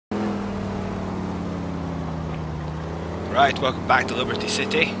Right, welcome back to Liberty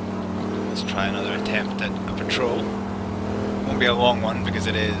City. Let's try another attempt at a patrol. Won't be a long one because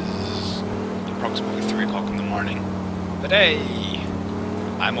it is approximately 3 o'clock in the morning. But hey,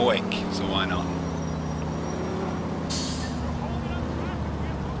 I'm awake, so why not?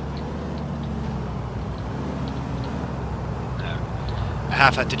 I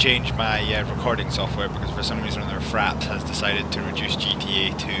have had to change my recording software because for some reason or other Fraps has decided to reduce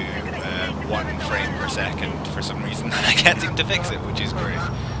GTA to 1 frame per second for some reason. I can't seem to fix it, which is great.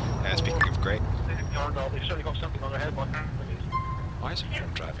 Speaking of great. Why is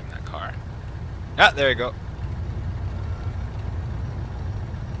everyone driving that car? Ah, there you go.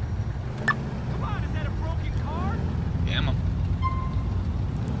 Come on, is that a broken car? Yeah, man.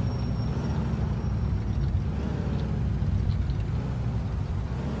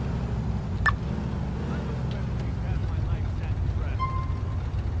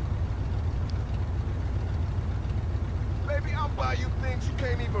 Baby, I'll buy you things you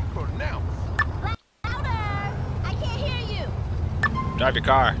can't even pronounce. Louder! I can't hear you. Drive your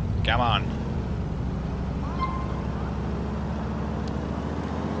car. Come on.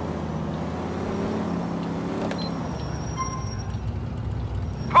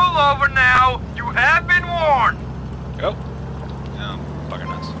 Pull over now! You have been warned! Oh. Oh, bugger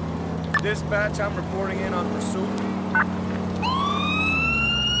nuts. Dispatch, I'm reporting in on pursuit.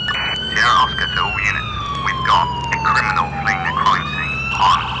 Sierra Oscar to all units. We've got a criminal fleeing the crime scene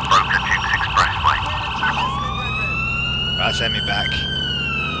on Broker Dukes Expressway. Right, send me back.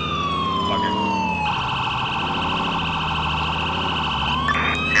 Bugger.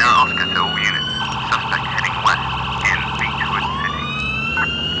 Sierra Oscar to all units. Suspect heading west in Beechwood City.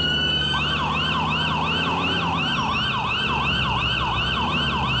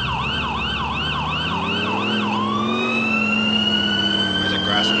 Where's the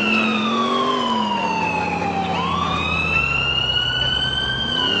grass in the tunnel?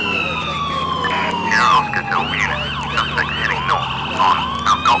 Sierra Oscar to all units. Suspect heading north on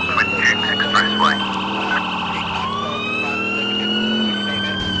Algonquin Dukes Expressway.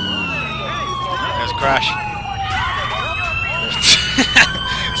 There's a crash.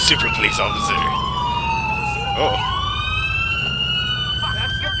 Super police officer. Oh.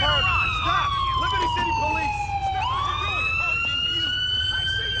 That's the part. Stop! Liberty City Police! Stop what you're doing! I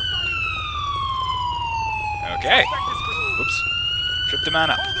see you, buddy! Okay. Oops. Trip the man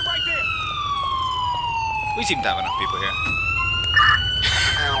up. Hold it right there! We seem to have enough people here.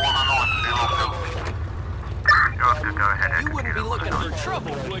 Oscar, go ahead. You wouldn't be looking for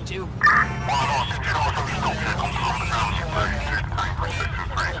trouble, would you?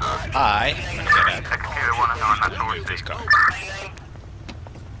 I'm gonna get out Executor 109, that's all we of this see. car.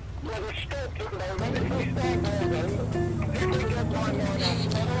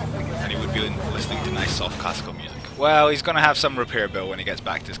 And he would be listening to nice soft classical music. Well, he's gonna have some repair bill when he gets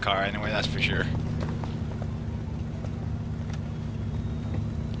back to his car anyway, that's for sure.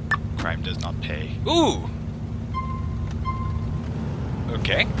 Crime does not pay. Ooh!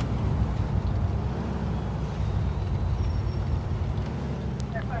 Okay.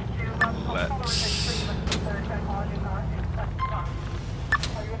 Let's...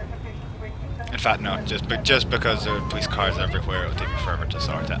 In fact, no. Just because there are police cars everywhere, it'll take me forever to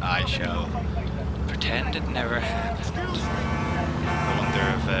sort it. I shall pretend it never happened. I wonder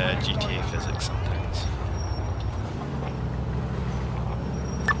of GTA physics sometimes.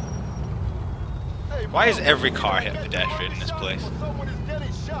 Why is every car hit a pedestrian in this place? Someone is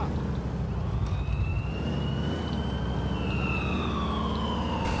getting shot.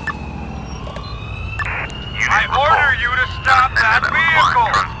 I order you to stop that vehicle!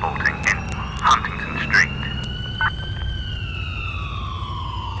 Transporting in Huntington Street.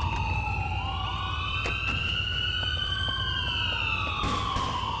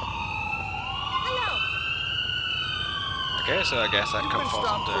 Hello. Okay, so I guess that You've been falls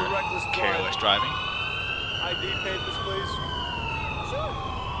stopped for under reckless careless driving. ID papers, please. Sure.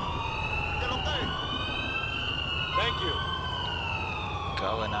 Thank you.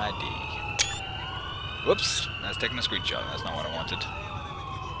 Go and ID. Whoops, that's taking a screenshot. That's not what I wanted.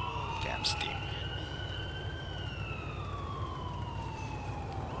 Damn Steam.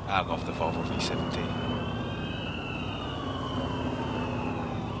 I'll go off the Volvo V70.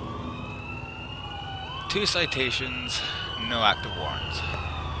 Two citations, no active warrants.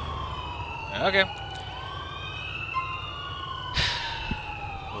 Okay.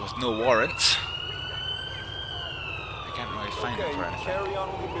 Well, with no warrants, I can't really find them for anything. Carry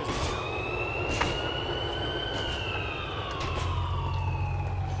on with your business now.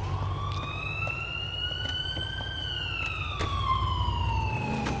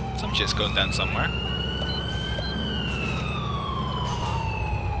 Some shit's going down somewhere.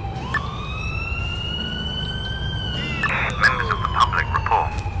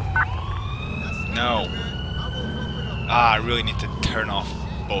 I really need to turn off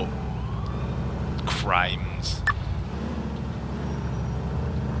boat crimes.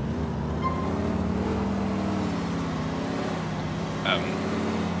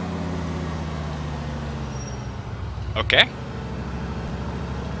 Okay.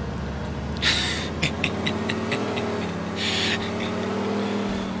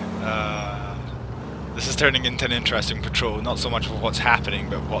 This is turning into an interesting patrol, not so much of what's happening,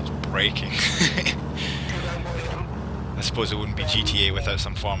 but what's breaking. I suppose it wouldn't be GTA without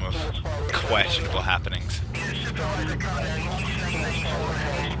some form of questionable happenings.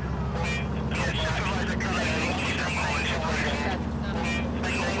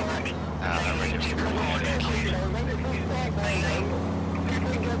 Ah, that radio's giving me a headache.